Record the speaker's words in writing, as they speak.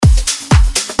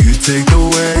Take the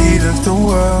weight of the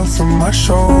world from my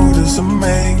shoulders and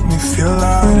make me feel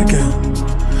light again,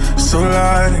 so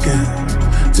light again.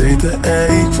 Take the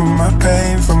ache from my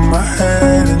pain from my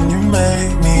head and you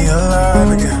make me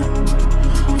alive again,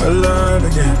 alive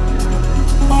again.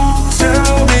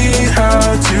 Tell me how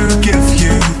to give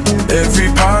you every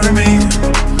part of me.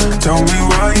 Tell me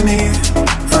what you need.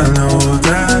 I know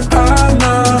that I'm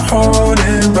not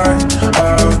holding back.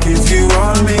 I'll give you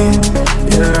all of me.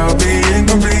 Yeah, I'll be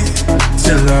incomplete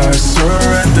till I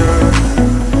surrender,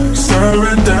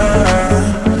 surrender.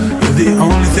 You're the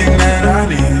only thing that I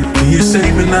need. Can you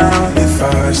save me now if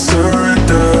I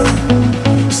surrender,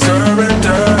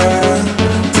 surrender?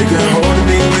 Take a hold of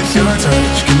me with your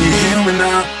touch. Can you hear me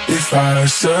now if I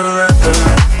surrender,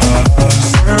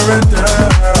 surrender,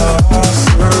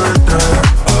 surrender?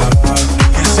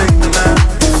 Can you save me now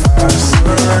if I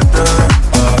surrender,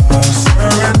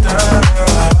 surrender,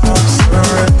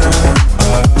 surrender?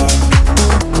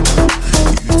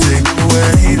 You take the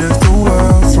weight of the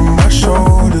world from my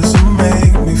shoulders and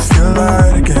make me feel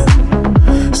light again,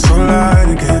 so light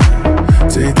again.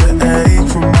 Take the ache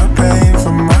from my pain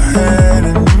from my head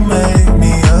and you make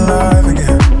me alive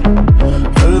again,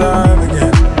 alive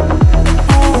again.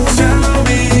 Tell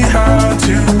me how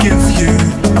to give you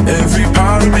every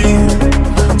part of me.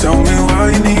 Tell me what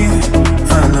you need.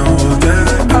 I know that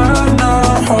I'm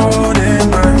not holding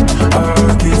back.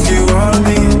 I'll give you all of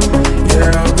me.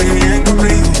 Yeah, I'll be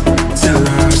incomplete till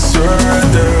I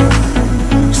surrender,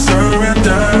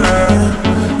 surrender.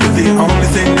 You're the only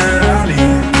thing that I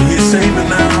need. Can you save me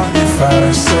now if I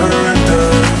surrender,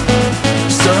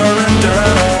 surrender?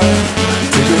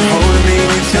 Take a hold of me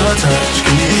with your touch.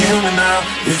 Can you hear me now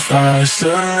if I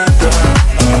surrender,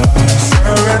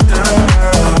 surrender,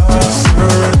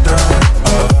 surrender?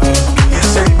 Can you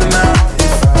save me now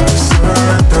if I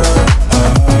surrender,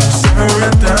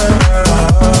 surrender,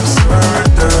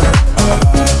 surrender?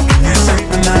 Can you save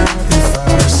me now if I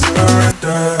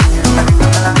surrender?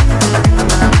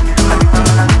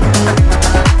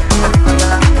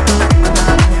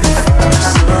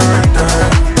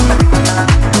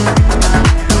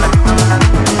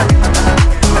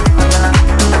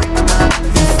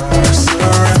 If I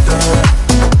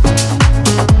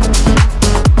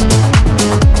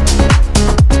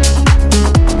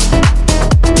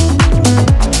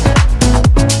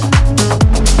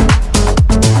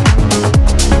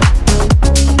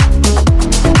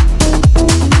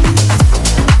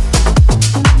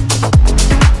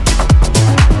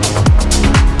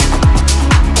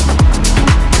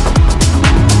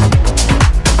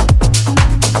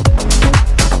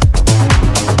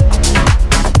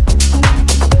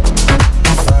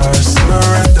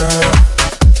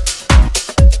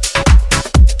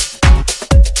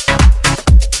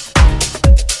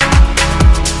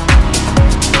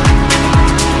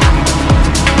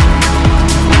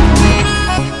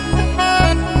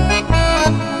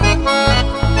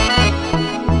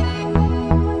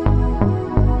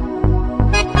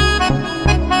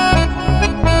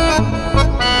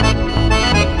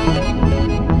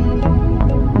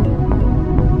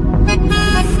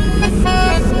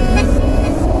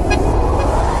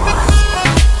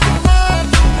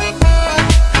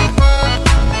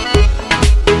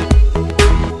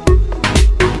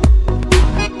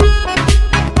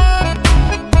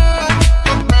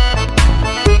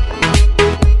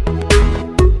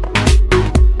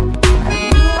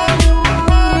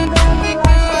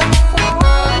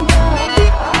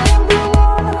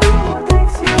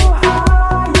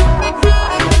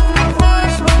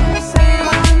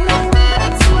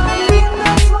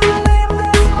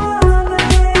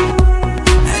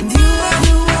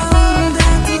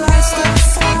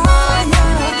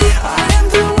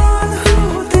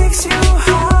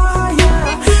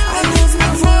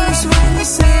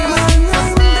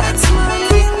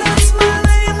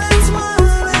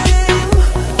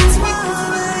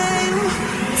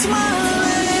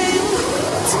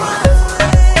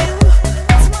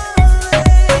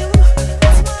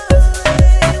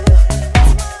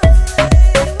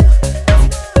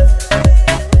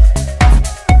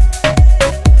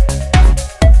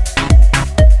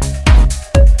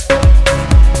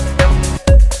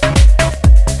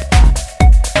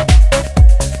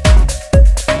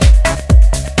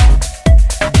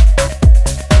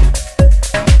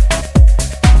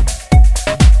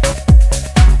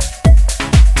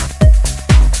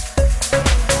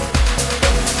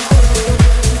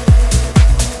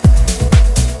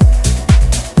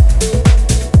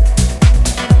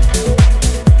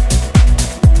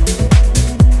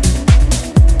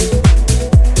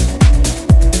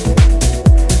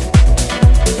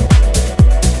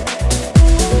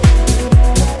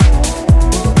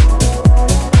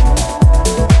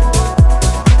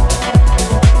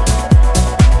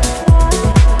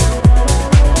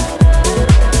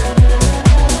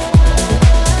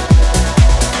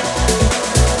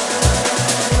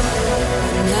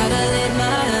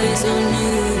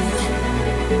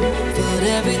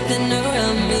everything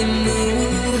around me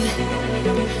move.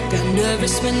 Got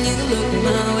nervous when you looked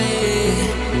my way,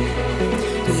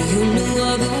 but you knew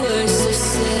all the words to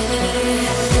say.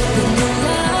 And the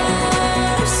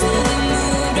love slowly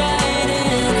moved right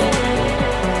in.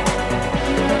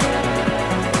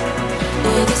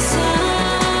 All the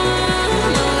time,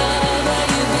 my love, where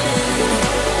you been?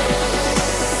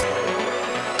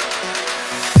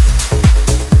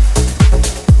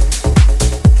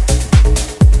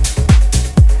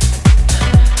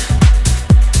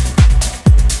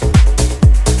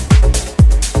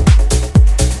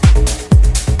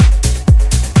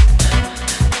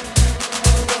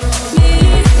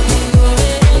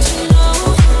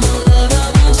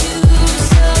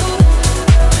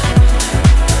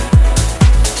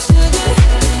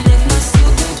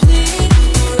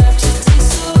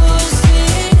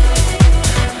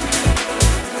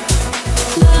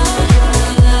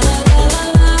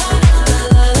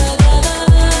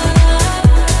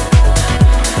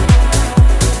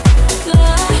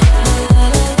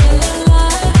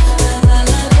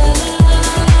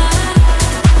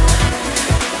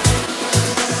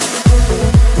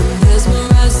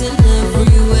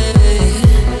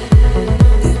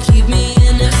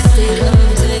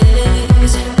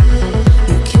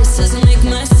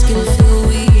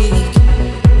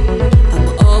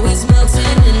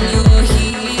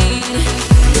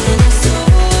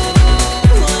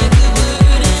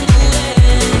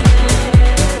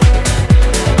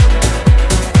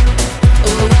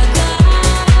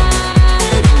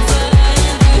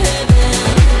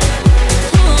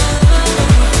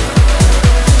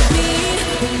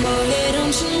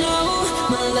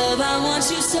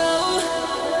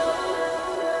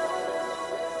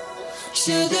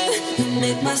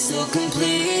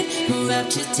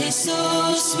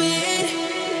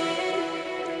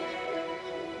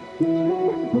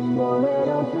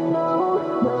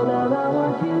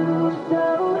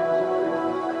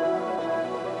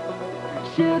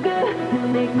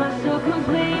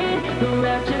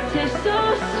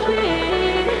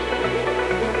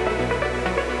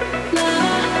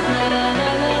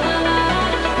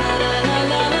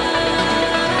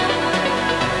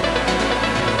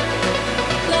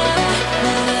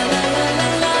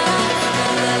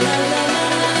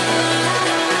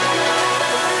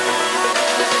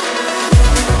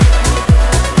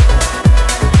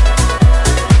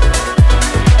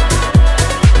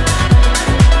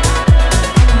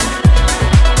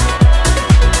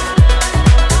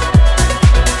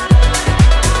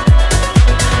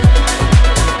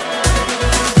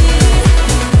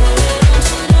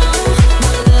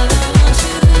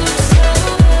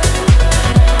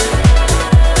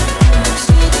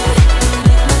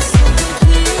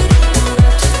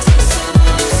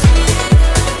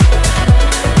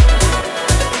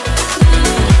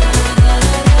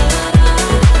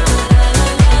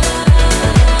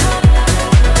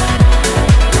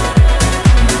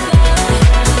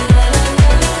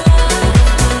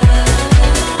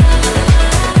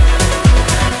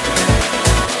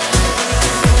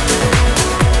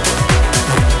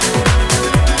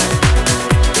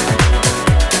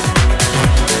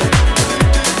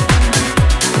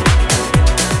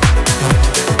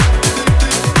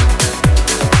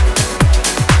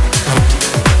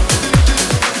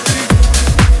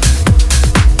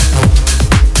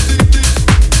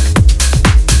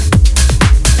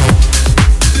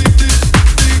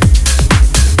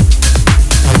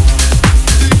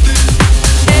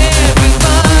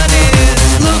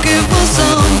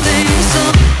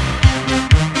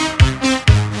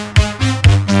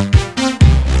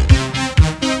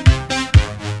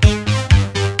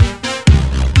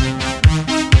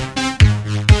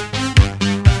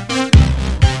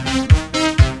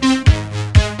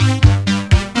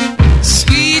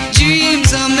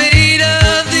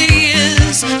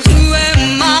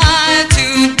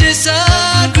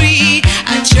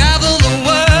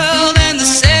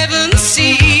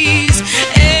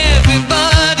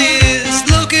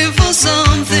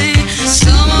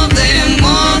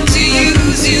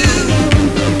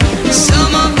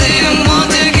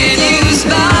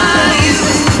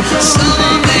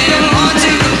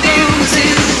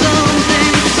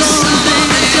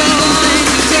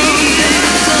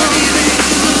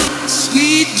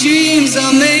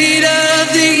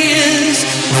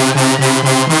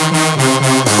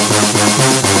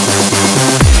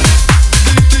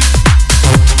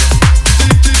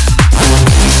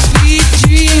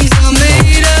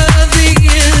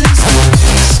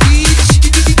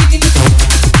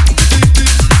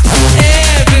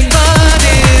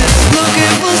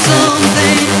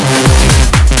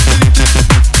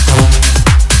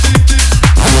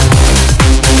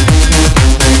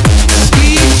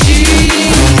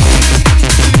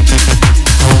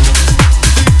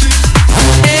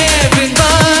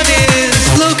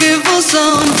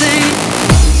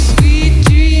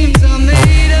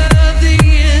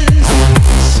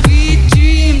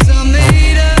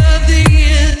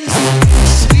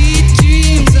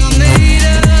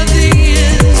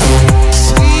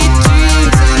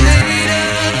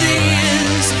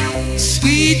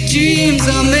 Sweet dreams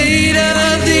are made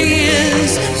of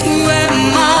these. Who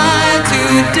am I to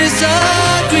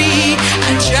disagree?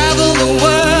 I travel the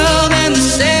world and the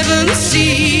seven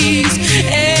seas.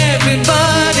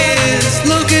 Everybody's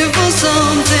looking for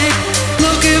something,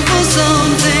 looking for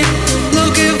something,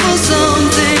 looking for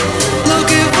something,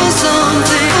 looking for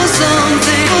something, for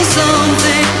something, for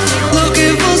something,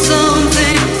 looking for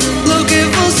something, looking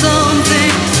for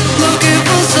something, looking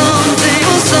for something,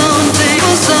 for something,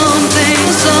 for something,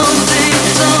 for something,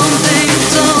 something,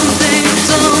 something,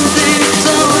 something,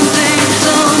 something,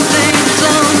 something, something.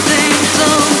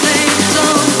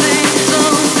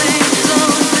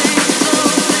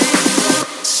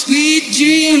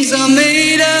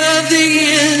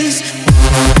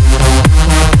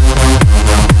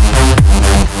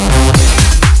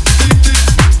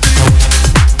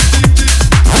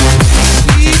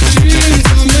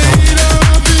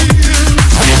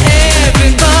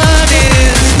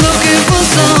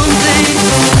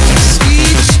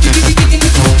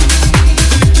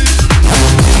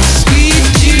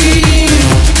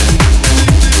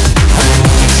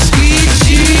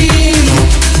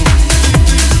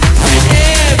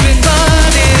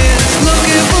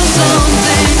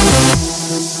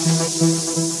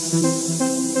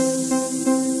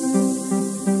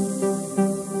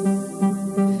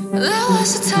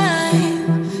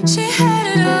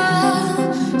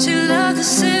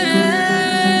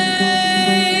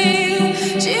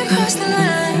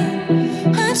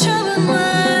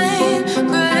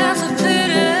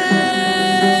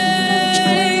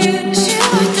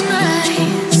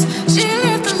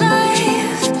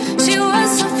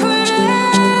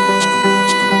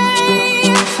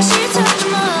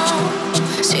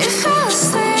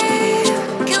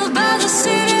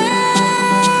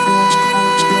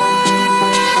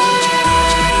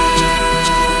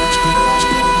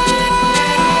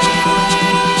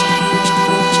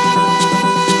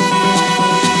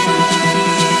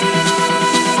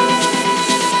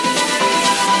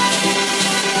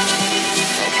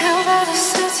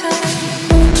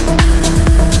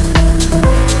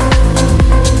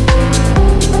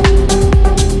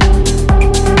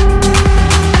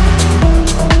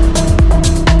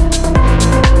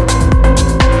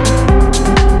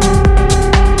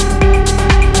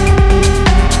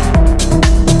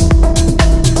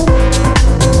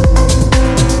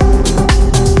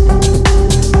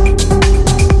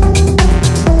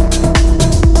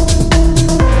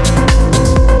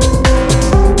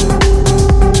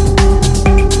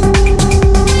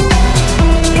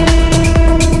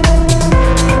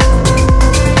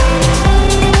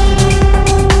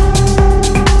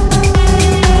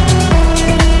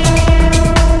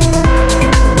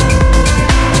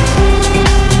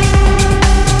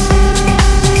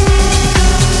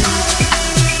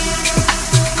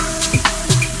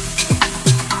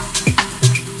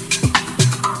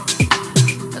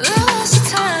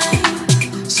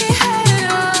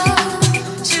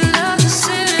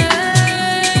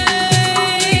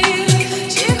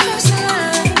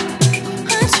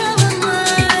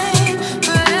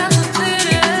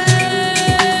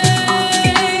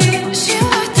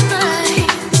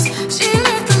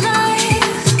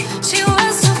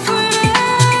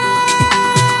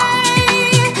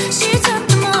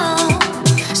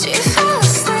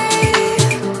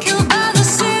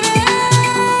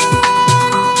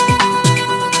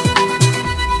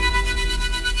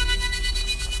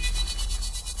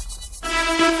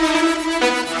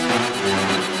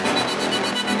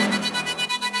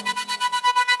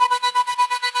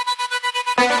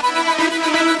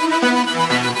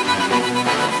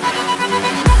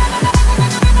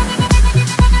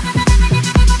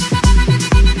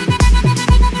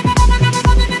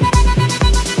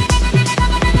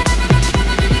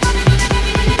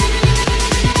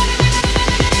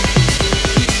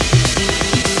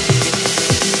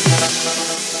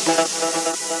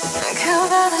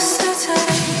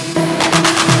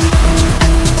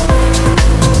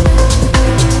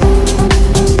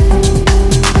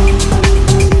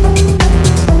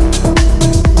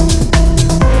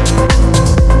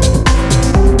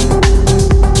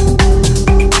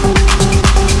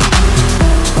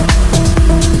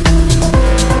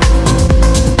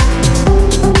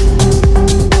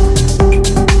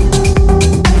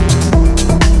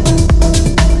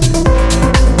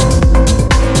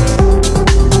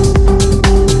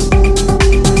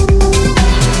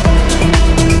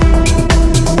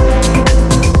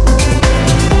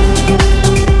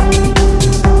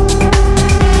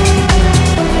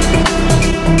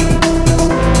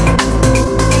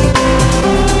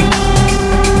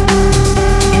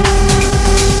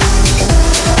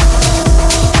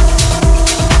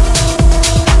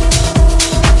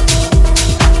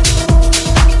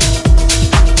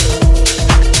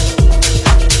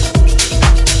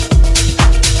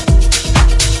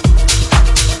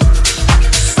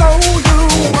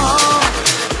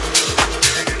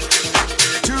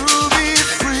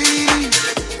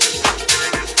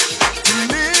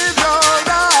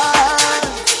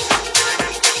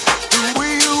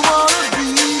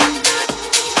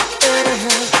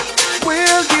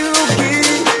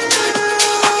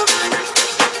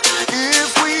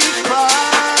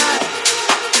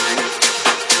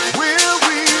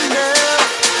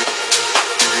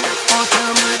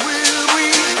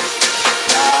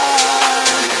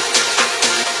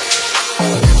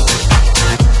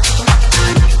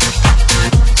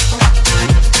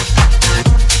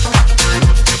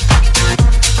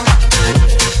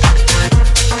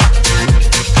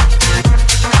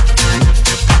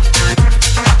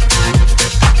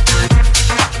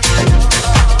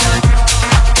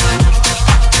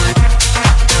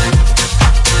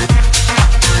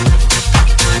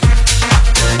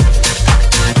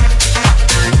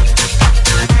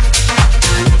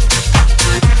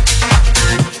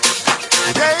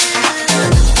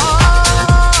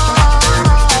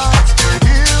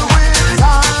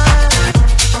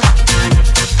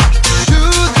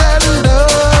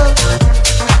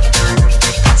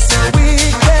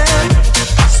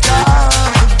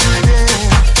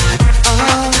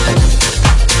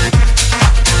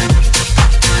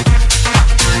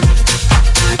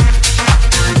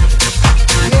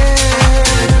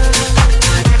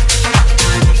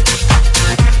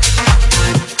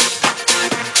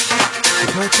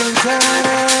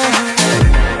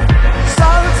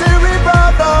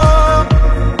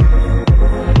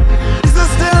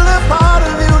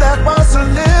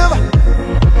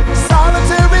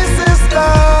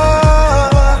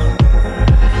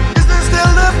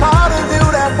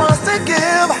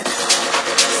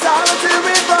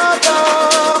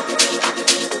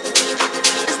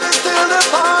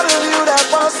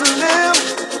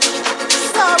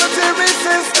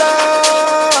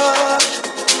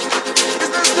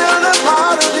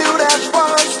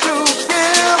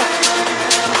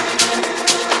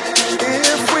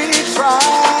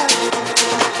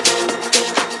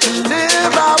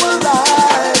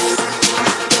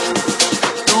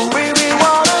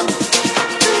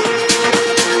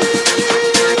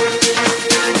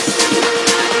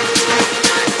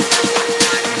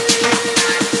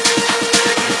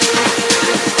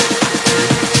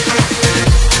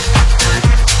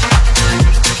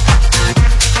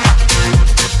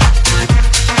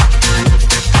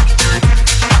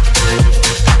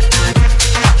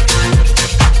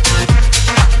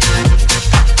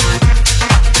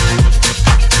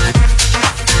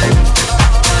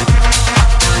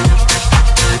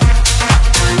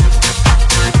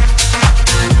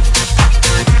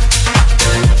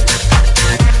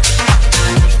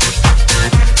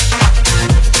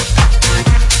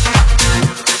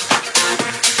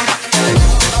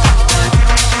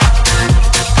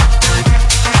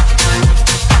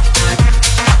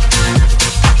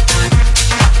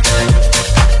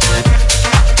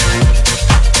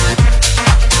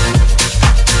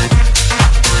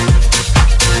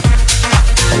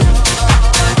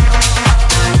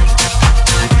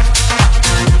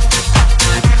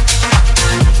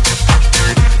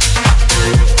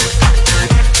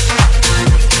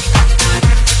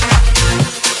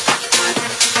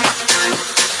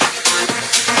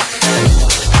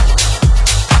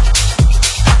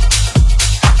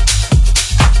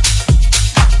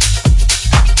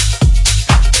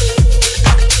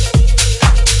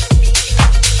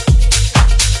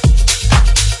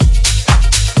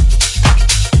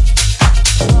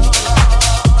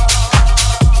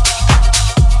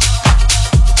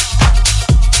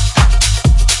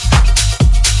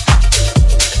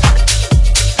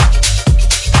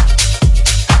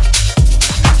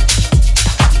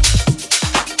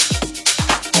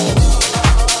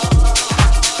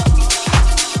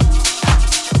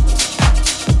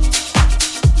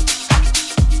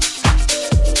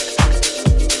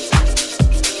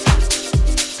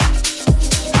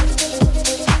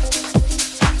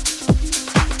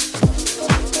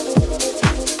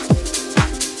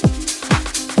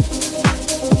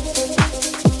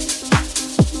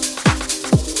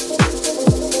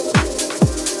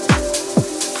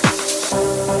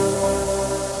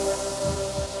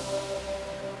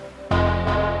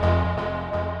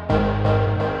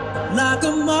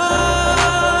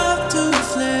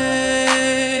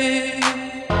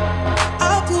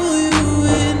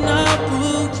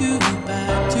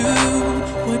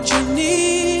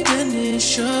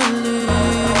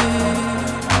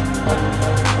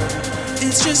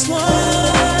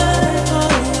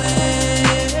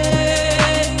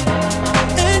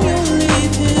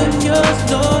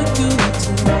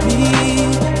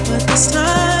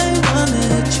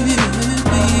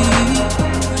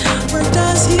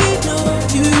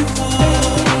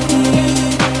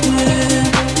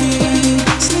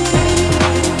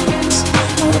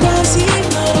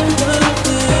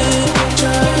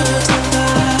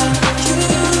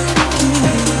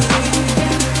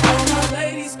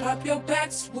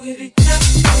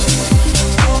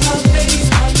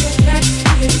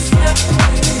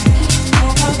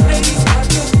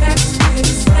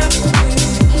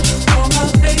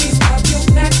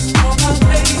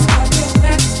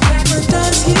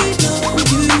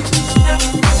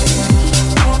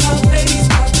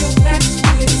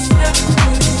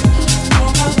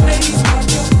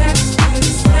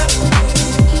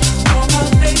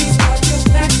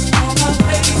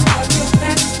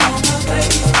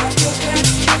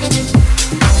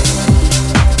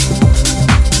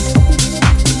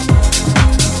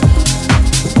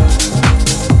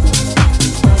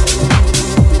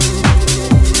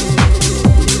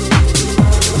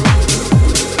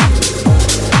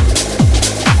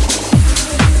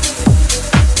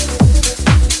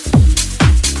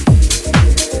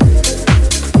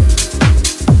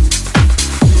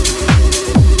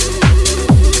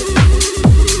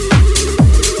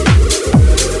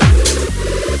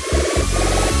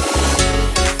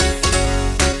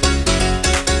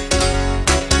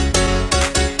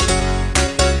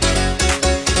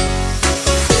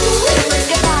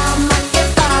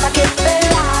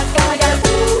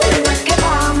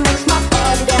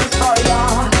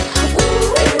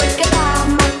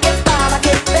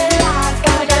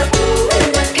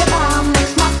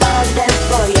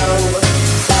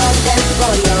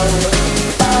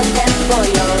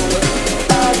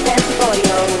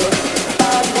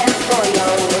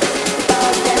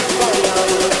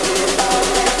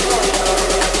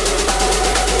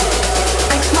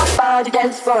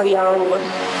 dance for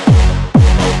you.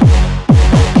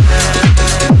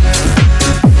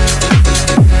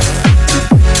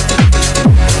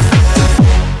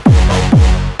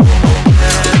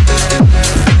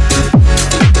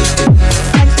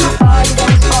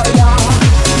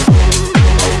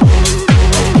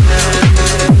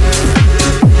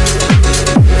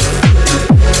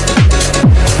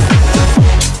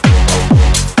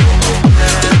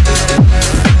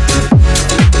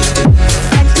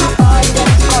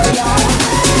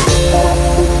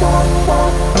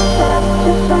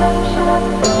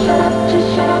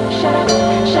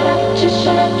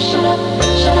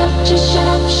 shut up, just shut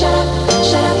up, shut up,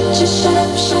 shut up, just shut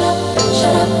up, shut up,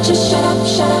 shut up, just shut up,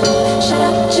 shut up, shut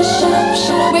up, just shut up,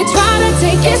 shut up. We try to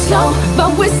take it slow, but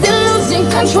we're still losing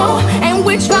control, and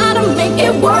we try to make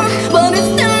it work, but it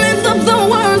still ends up the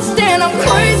worst, and I'm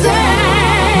crazy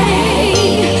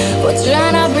for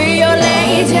trying to be your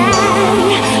lady.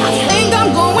 I think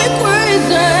I'm going crazy.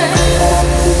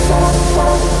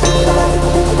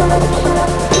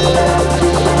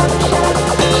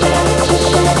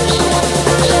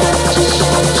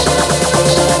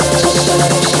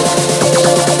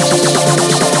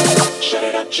 Shut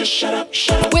it up, just shut up,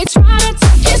 shut up. We try to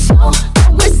take it slow,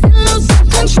 but we're still losing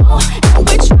control. And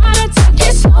we try to take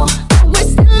it slow, but we're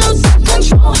still losing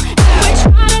control. And we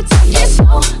try to take it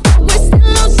slow, but we're still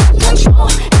losing control.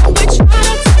 And we try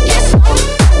to take it slow,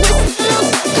 but we're still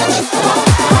losing control.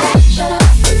 Shut up,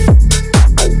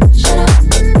 shut up, shut up,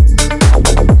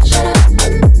 shut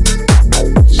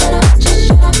up, just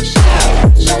shut up, shut up,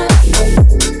 shut up, shut up,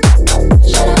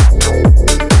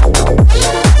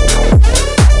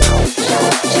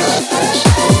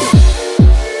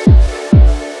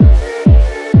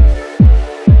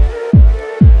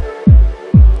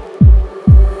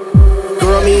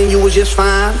 Me and you was just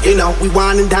fine, you know, we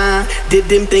wine and dine. Did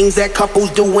them things that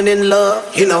couples doing in love,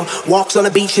 you know, walks on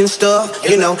the beach and stuff,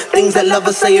 you know, things that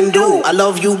lovers say and do. I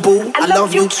love you, boo, I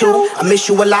love you too. I miss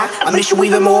you a lot, I miss you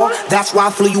even more. That's why I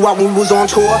flew you out when we was on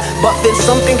tour. But then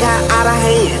something got out of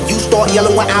hand. You start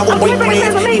yelling when I was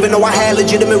boyfriend, even though I had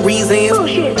legitimate reasons.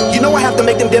 Bullshit. You know I have to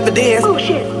make them dividends.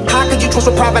 Bullshit. How could you trust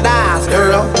with private eyes,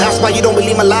 girl? That's why you don't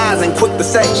believe my lies and quick to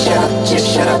say, shut up, just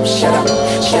shut up, shut up,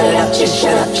 shut it up, just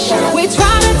shut up, shut up. We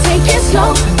try to take it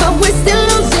slow, but we're still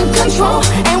losing control,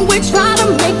 and we try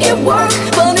to make it work,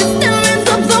 but it still ends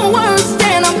up the worst,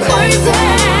 and I'm crazy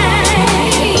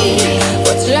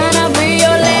for trying to be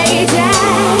your lady.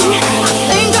 I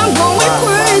think I'm going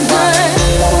crazy.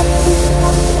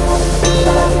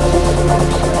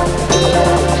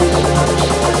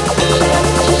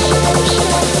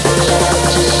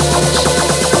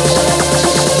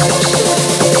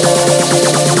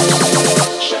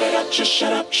 Shut it up, just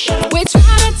shut up, shut up. We try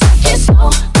to take it slow,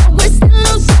 but we're still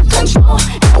losing control,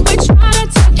 and we try to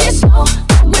take it slow.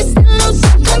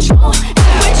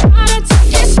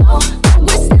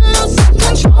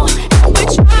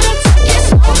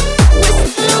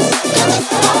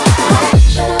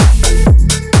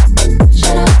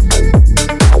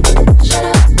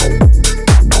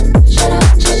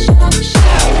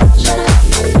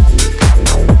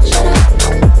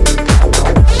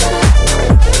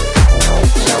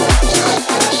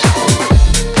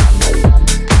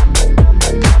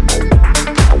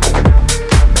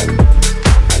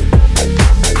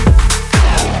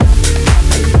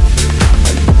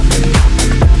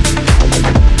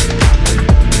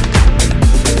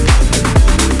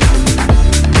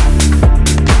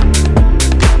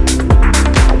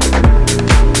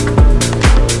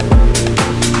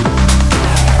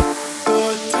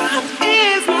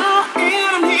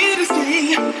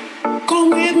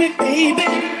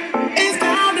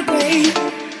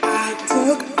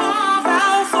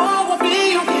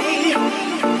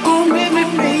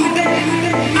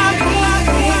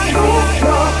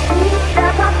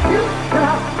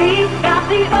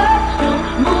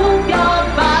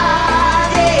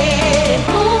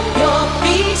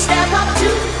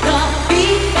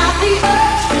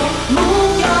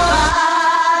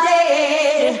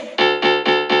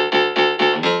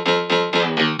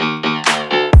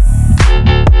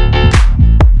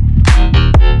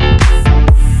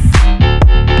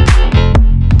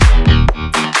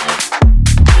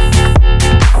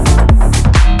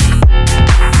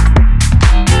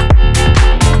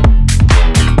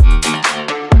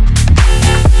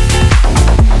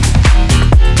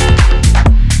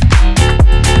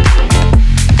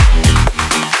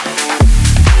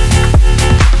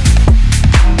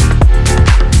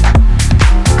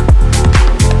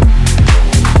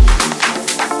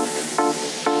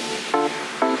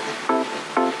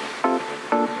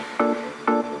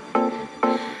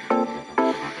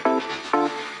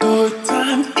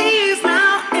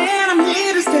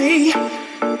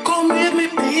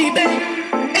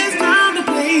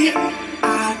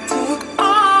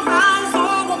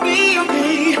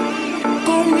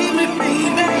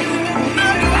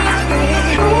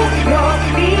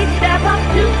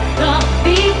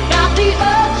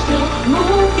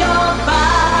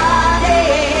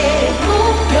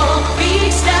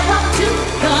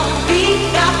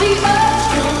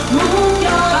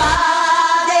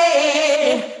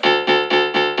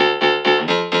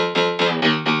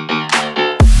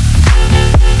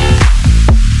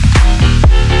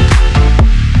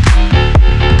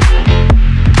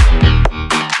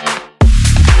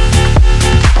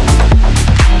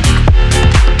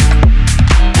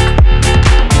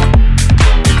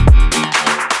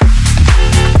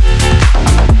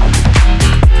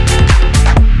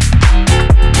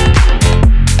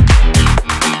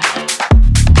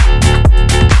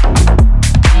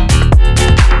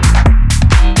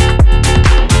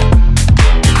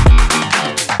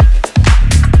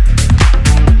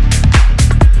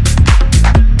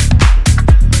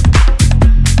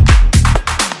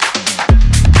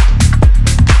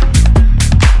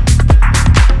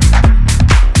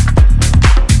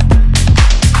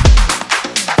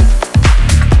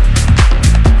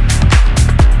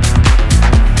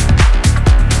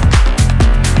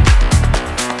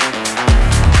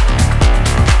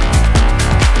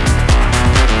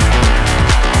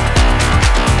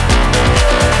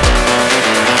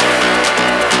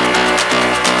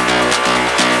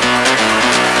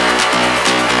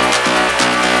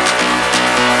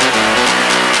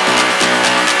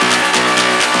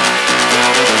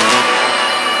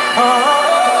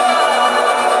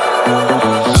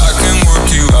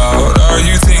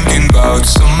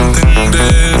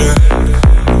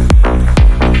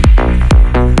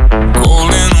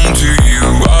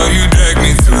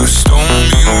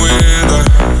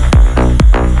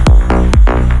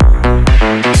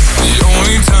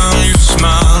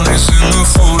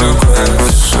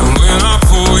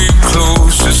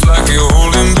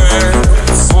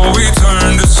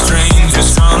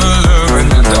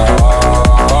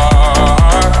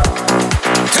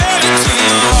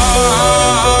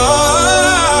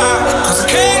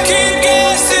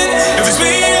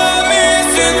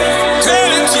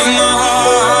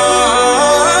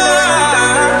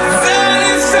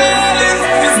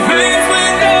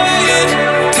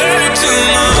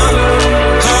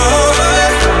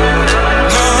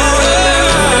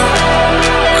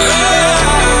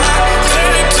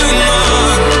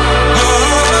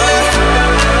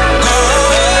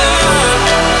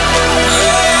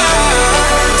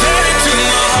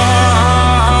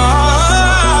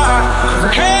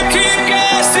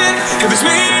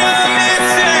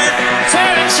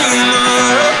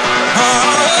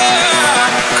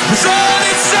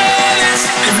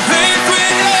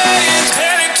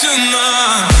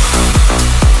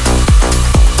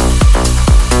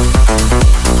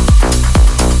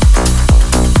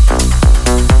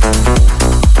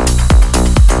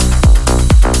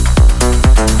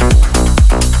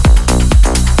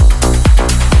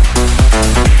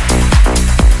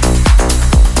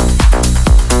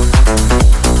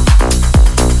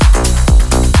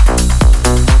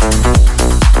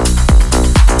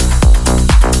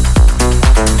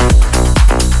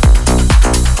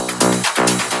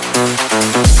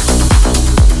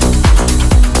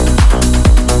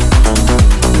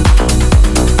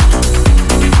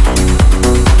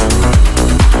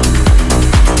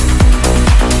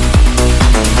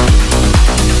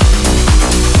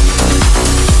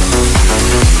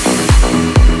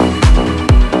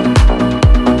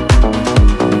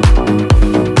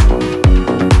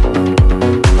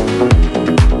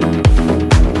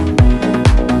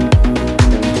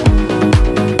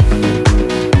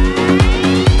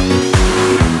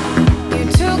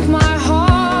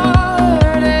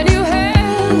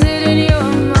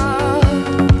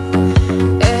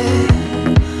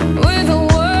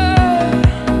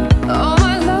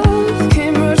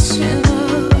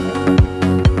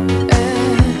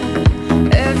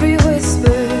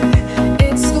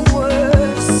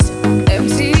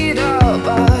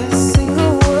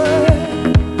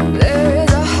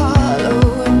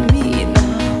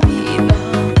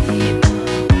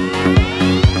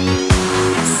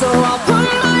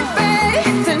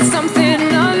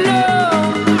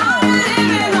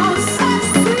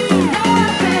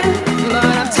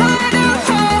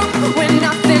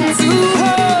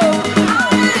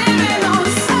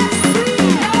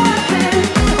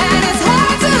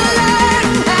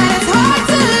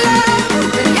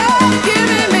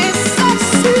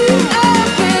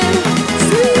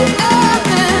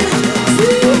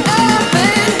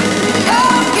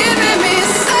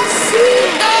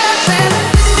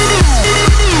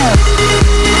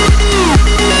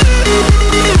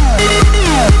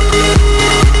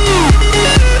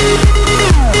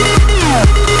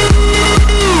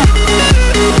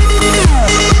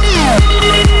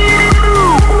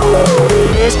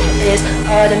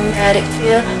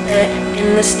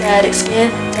 the static, skin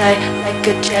tight like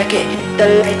a jacket. Hit the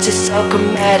lights, it's all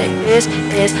chromatic. This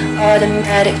is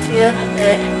automatic. Feel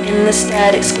it in the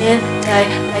static, skin tight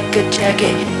like a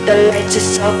jacket. Hit the lights,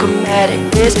 it's all chromatic.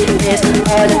 This is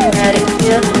automatic.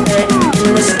 Feel it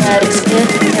in the static, skin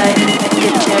tight like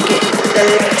a jacket. Hit the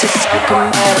lights, it's all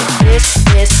chromatic. This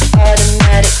is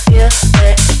automatic. Feel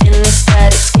it in the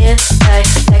static, skin tight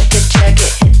like a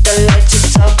jacket. Hit the lights,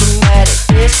 it's all chromatic.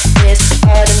 This is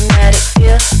automatic.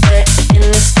 Feel it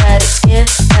in the static, skin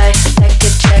tight like a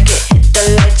jacket. Hit the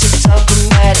lights, it's all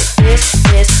chromatic. This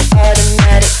is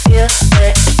automatic. Feel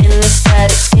it in the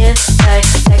static, skin tight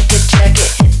like a jacket.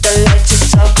 Hit the lights,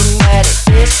 it's all chromatic.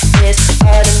 This is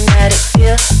automatic.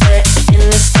 Feel it in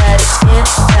the static, skin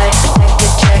tight like a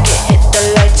jacket. Hit the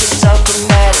lights, it's all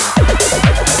chromatic.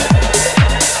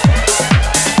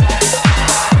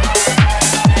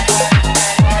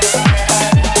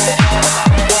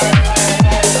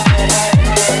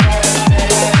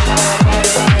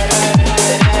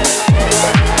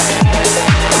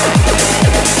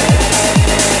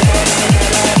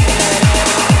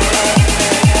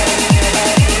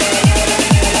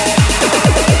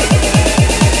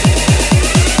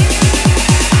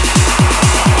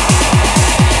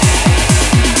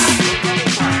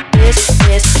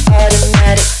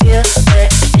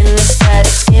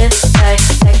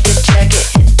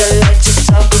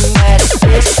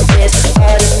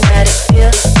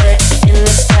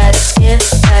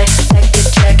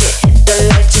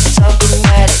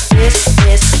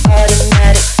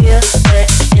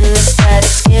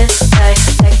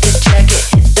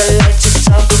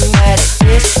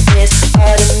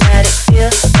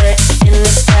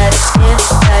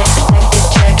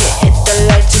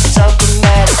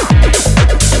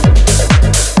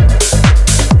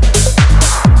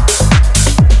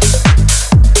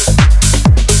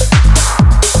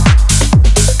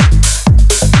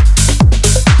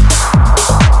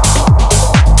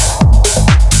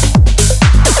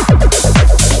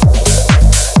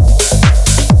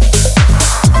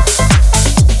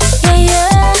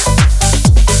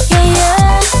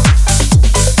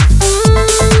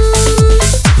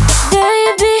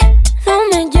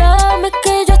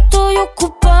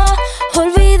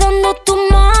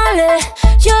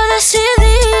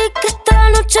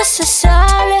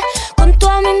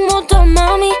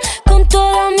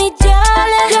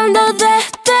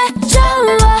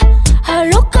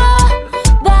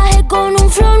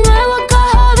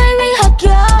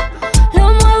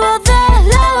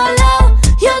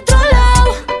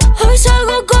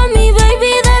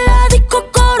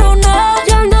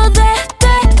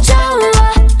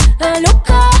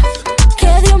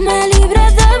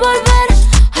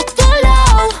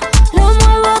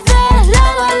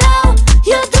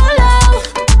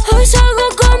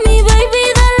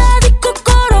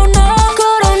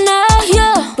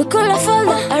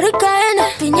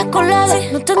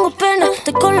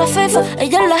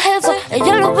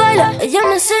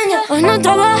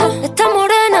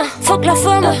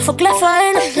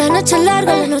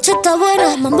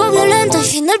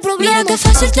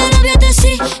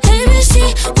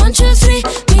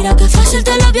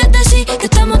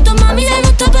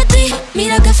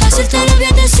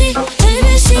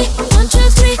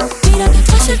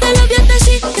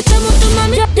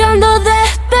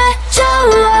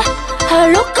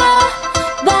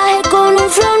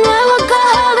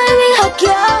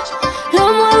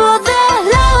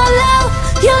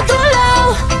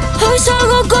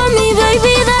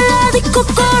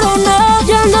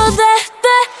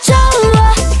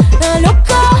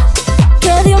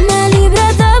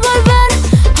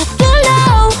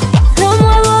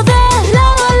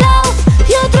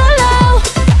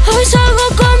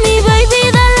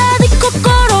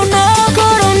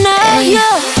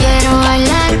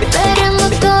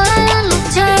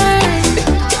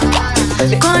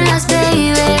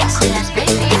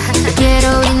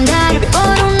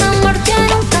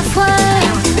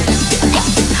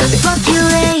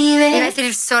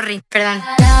 Sorry, perdón.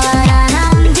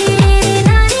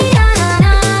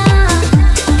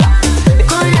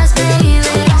 Con las babies.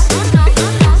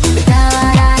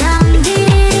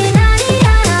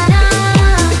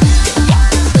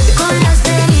 Con las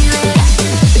babies.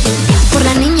 Por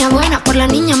la niña buena, por la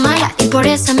niña mala y por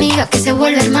esa amiga que se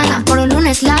vuelve hermana. Por un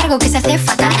lunes largo que se hace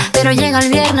fatal, pero llega el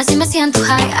viernes y me siento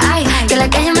high. Ay, que la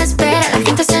calle me espera, la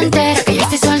gente se entera que yo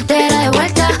estoy soltera de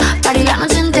vuelta. Party la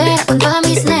noche entera con todas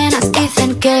mis nenas.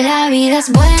 Dicen que la vida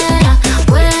es buena,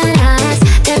 buena es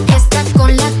de fiesta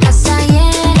con la casa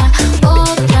llena.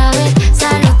 Otra vez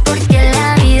salud porque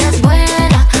la vida es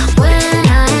buena,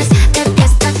 buena es de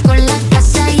fiesta con la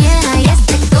casa llena. Y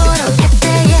este coro que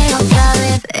te llega otra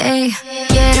vez, ey.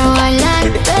 Quiero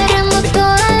bailar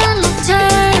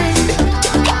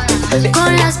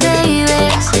con las babies.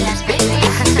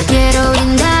 Quiero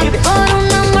brindar por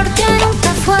un amor que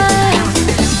nunca fue.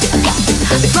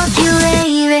 Fuck you,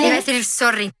 baby. Iba a decir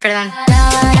sorry, perdón.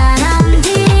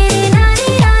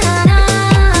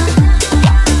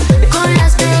 Con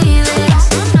las babies.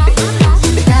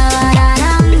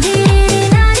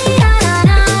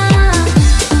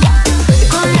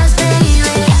 Con las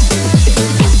babies.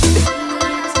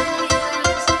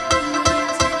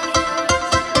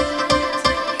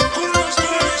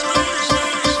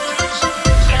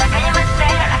 Que la calle me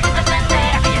espera, la gente se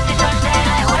entera que yo estoy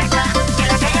soltera de vuelta. Que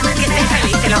la calle me espera. Que estés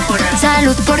feliz, te lo juro.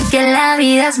 Salud porque la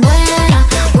vida es buena,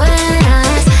 buena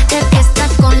es de fiesta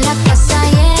con la casa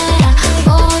llena.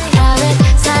 Otra vez,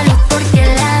 salud porque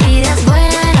la vida es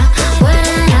buena,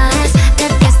 buena es de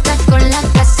fiesta con la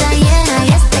casa llena. Y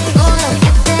este coro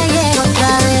que te llega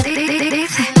otra vez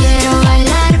dice: quiero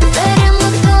bailar,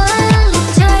 veremos toda la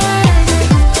noche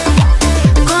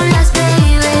con las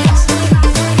babies.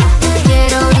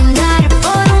 Quiero brindar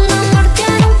por un amor que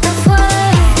nunca fue.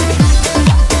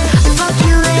 Fuck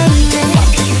you, baby.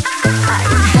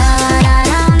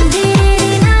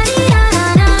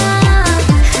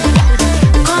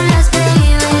 Con las babies. Con las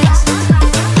babies.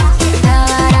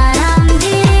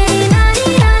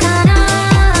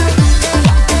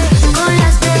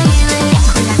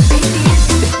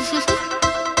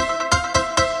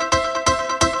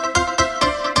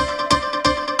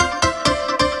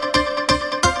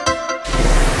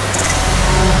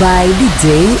 by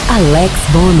DJ Alex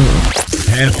Bono.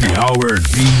 Happy Hour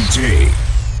DJ.